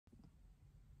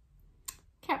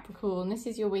Capricorn, this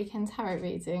is your weekend tarot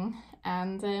reading,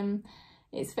 and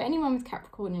it's for anyone with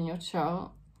Capricorn in your chart.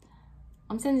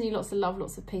 I'm sending you lots of love,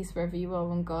 lots of peace wherever you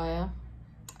are on Gaia.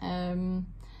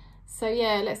 So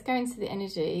yeah, let's go into the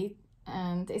energy,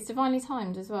 and it's divinely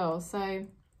timed as well, so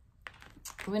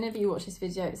whenever you watch this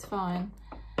video it's fine.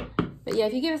 But yeah,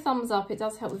 if you give a thumbs up, it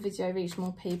does help the video reach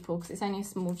more people, because it's only a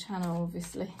small channel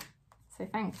obviously, so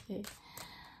thank you.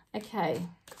 Okay,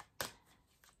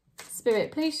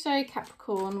 Spirit, please show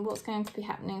Capricorn what's going to be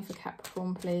happening for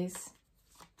Capricorn, please.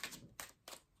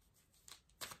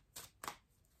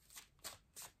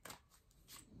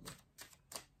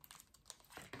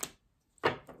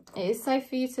 It is safe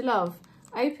for you to love.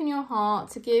 Open your heart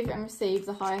to give and receive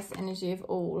the highest energy of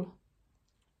all.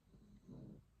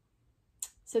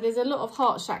 So there's a lot of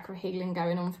heart chakra healing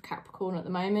going on for Capricorn at the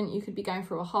moment. You could be going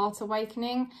through a heart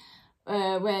awakening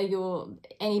where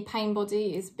any pain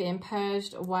body is being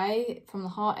purged away from the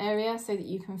heart area so that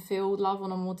you can feel love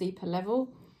on a more deeper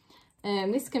level.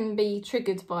 This can be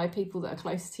triggered by people that are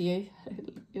close to you,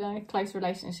 you know, close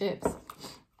relationships.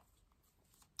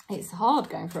 It's hard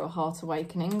going through a heart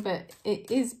awakening, but it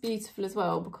is beautiful as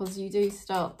well, because you do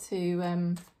start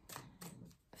to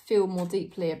feel more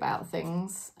deeply about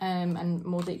things and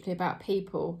more deeply about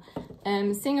people.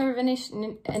 Singer of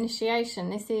initiation,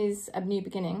 this is a new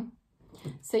beginning.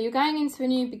 So you're going into a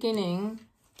new beginning,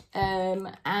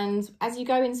 and as you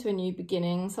go into a new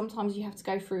beginning, sometimes you have to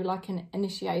go through like an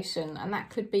initiation, and that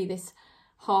could be this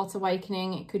heart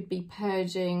awakening, it could be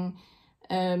purging,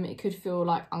 it could feel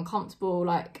like uncomfortable,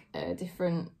 like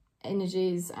different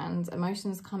energies and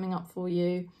emotions coming up for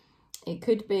you. It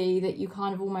could be that you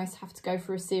kind of almost have to go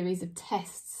through a series of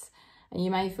tests, and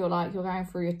you may feel like you're going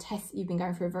through you've been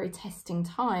going through a very testing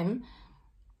time,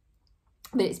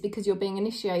 but it's because you're being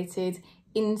initiated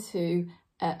into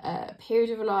a period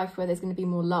of your life where there's going to be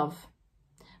more love,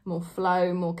 more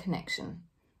flow, more connection.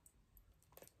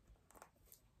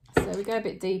 So we go a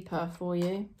bit deeper for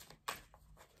you.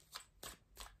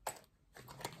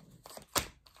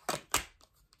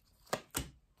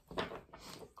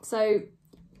 So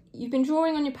you've been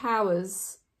drawing on your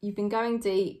powers, you've been going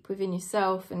deep within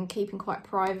yourself and keeping quite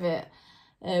private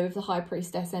with the High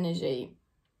Priestess energy,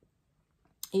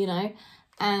 you know,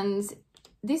 and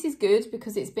this is good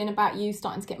because it's been about you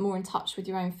starting to get more in touch with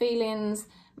your own feelings,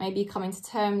 maybe coming to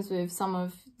terms with some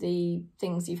of the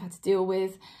things you've had to deal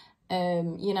with,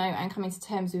 you know, and coming to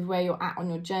terms with where you're at on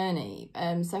your journey.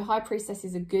 So High Priestess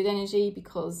is a good energy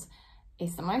because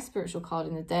it's the most spiritual card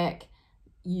in the deck.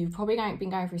 You've probably been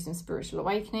going through some spiritual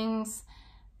awakenings.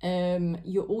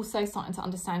 You're also starting to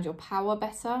understand your power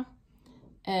better,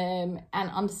 and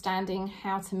understanding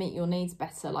how to meet your needs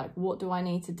better. Like, what do I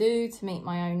need to do to meet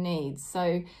my own needs?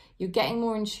 So you're getting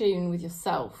more in tune with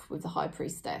yourself with the High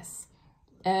Priestess,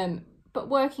 but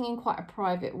working in quite a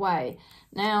private way.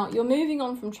 Now, you're moving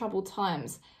on from troubled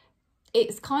times.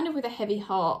 It's kind of with a heavy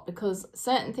heart, because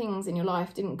certain things in your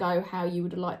life didn't go how you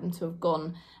would have liked them to have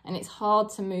gone, and it's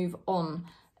hard to move on.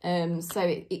 So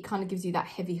it kind of gives you that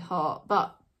heavy heart.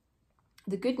 But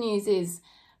the good news is,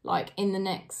 like, in the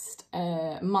next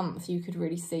month, you could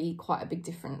really see quite a big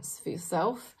difference for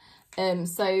yourself.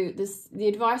 So the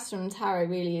advice from tarot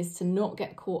really is to not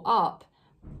get caught up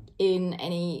in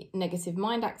any negative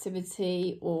mind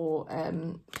activity or,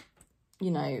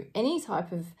 you know, any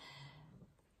type of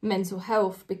mental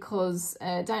health, because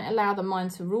don't allow the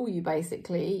mind to rule you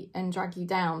basically and drag you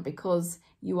down, because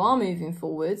you are moving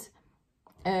forward.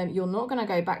 You're not going to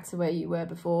go back to where you were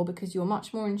before, because you're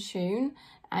much more in tune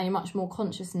and you're much more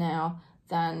conscious now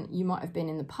than you might have been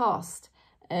in the past.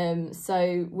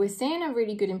 So we're seeing a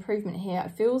really good improvement here.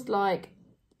 It feels like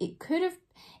it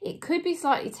could be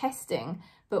slightly testing,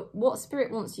 but what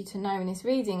Spirit wants you to know in this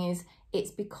reading is it's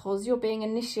because you're being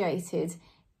initiated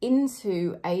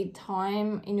into a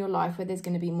time in your life where there's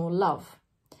going to be more love.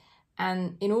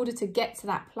 And in order to get to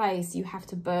that place, you have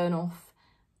to burn off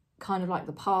kind of like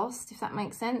the past, if that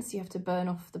makes sense. You have to burn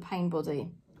off the pain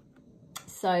body.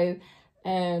 So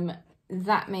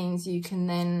that means you can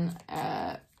then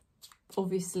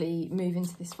obviously move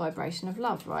into this vibration of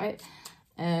love, right?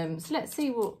 So let's see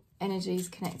what energy is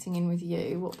connecting in with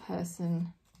you, what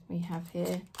person we have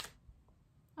here.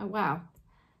 Oh, wow.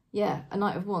 Yeah, a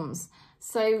Knight of Wands.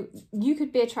 So you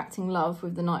could be attracting love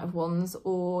with the Knight of Wands,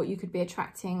 or you could be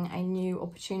attracting a new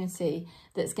opportunity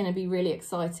that's going to be really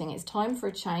exciting. It's time for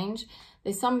a change.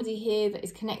 There's somebody here that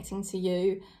is connecting to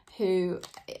you who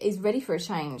is ready for a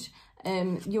change.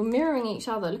 You're mirroring each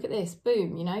other. Look at this.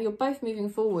 Boom. You know, you're both moving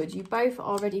forward. You both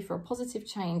are ready for a positive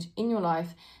change in your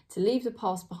life, to leave the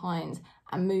past behind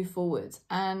and move forward.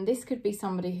 And this could be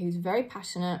somebody who's very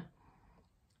passionate,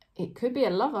 It could be a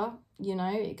lover, you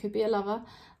know, it could be a lover.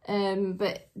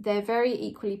 But they're very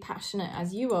equally passionate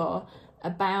as you are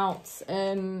about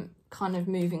kind of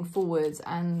moving forwards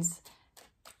and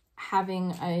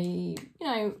having a, you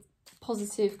know,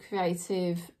 positive,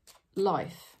 creative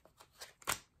life.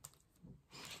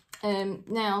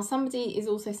 Now, somebody is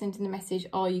also sending the message,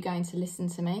 are you going to listen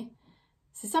to me?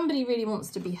 So somebody really wants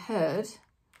to be heard.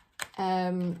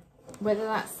 Whether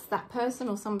that's that person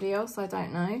or somebody else, I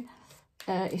don't know.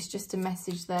 It's just a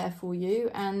message there for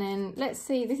you. And then let's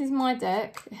see, this is my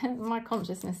deck, my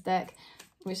consciousness deck,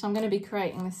 which I'm going to be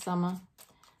creating this summer.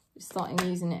 Just starting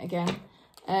using it again.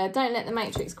 Don't let the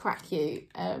matrix crack you.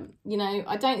 You know,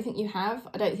 I don't think you have.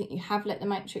 I don't think you have let the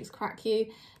matrix crack you.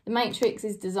 The matrix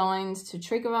is designed to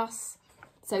trigger us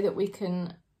so that we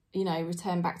can, you know,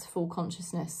 return back to full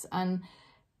consciousness. And,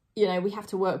 you know, we have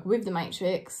to work with the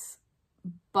matrix,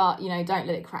 but, you know, don't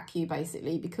let it crack you,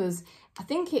 basically, because I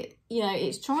think it, you know,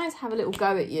 it's trying to have a little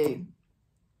go at you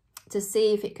to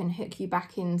see if it can hook you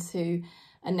back into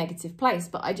a negative place.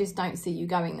 But I just don't see you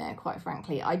going there, quite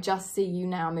frankly. I just see you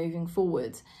now moving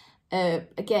forward.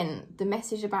 Again, the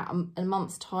message about a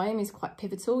month's time is quite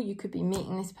pivotal. You could be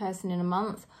meeting this person in a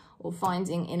month, or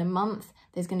finding in a month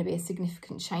there's going to be a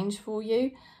significant change for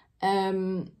you.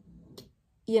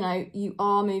 You know, you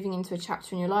are moving into a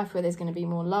chapter in your life where there's going to be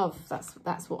more love.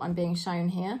 That's what I'm being shown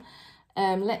here.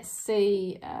 Let's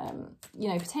see, you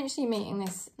know, potentially meeting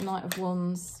this Knight of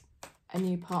Wands, a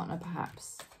new partner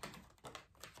perhaps.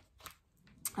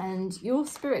 And your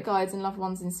spirit guides and loved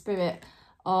ones in spirit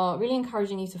are really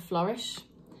encouraging you to flourish.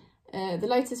 The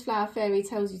Lotus Flower Fairy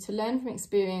tells you to learn from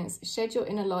experience, shed your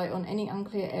inner light on any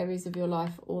unclear areas of your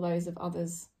life or those of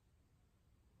others.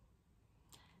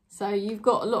 So you've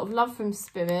got a lot of love from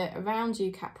spirit around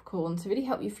you, Capricorn, to really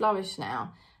help you flourish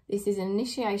now. This is an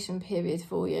initiation period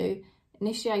for you.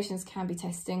 Initiations can be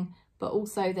testing, but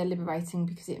also they're liberating,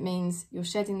 because it means you're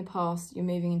shedding the past, you're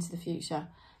moving into the future.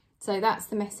 So that's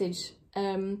the message.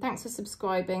 Thanks for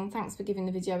subscribing. Thanks for giving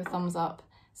the video a thumbs up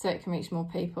so it can reach more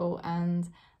people, and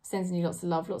sending you lots of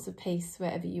love, lots of peace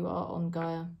wherever you are on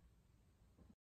Gaia.